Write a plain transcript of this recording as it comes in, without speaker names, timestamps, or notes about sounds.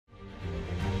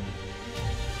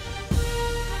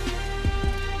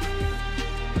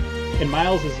And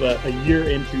Miles is a year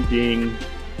into being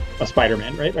a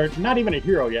Spider-Man, right? Or not even a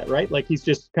hero yet, right? Like he's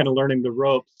just kind of learning the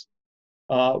ropes.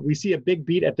 We see a big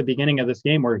beat at the beginning of this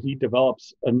game where he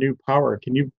develops a new power.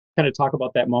 Can you kind of talk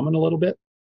about that moment a little bit?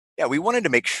 Yeah, we wanted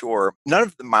to make sure none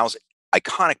of the Miles'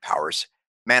 iconic powers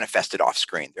manifested off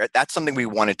screen. That's something we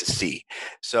wanted to see.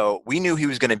 So we knew he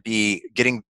was going to be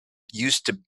getting used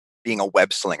to being a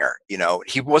web slinger. You know,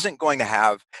 he wasn't going to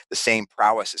have the same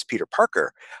prowess as Peter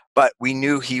Parker, but we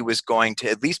knew he was going to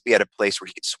at least be at a place where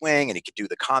he could swing and he could do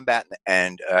the combat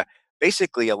and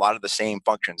basically a lot of the same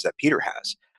functions that Peter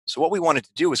has. So what we wanted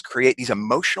to do was create these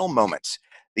emotional moments,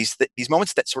 these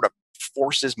moments that sort of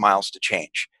forces Miles to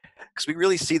change, because we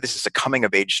really see this as a coming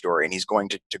of age story and he's going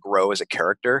to grow as a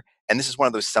character. And this is one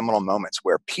of those seminal moments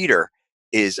where Peter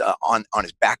is on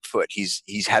his back foot.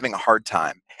 He's having a hard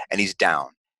time and he's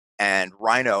down, and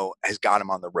Rhino has got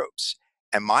him on the ropes,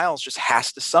 and Miles just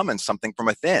has to summon something from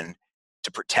within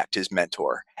to protect his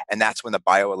mentor. And that's when the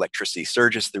bioelectricity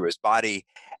surges through his body,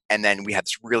 and then we have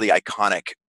this really iconic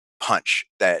punch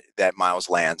that Miles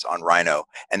lands on Rhino,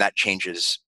 and that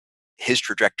changes his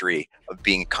trajectory of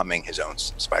becoming his own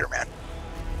Spider-Man.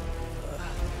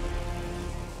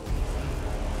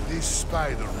 This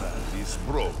Spider-Man is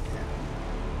broken.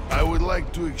 I would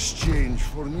like to exchange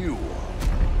for new one.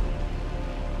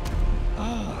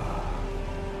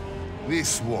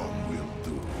 This one will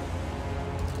do.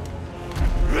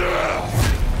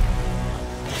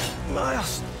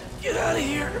 Miles, get out of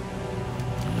here!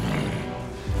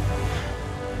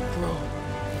 Bro.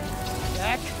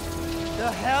 Back?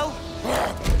 The hell?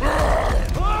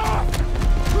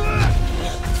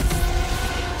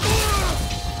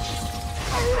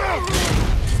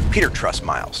 Peter trusts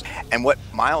Miles, and what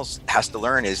Miles has to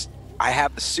learn is, I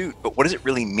have the suit, but what does it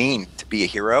really mean to be a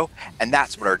hero? And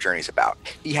that's what our journey's about.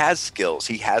 He has skills,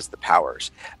 he has the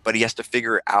powers, but he has to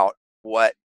figure out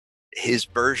what his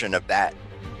version of that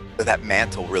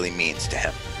mantle really means to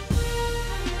him.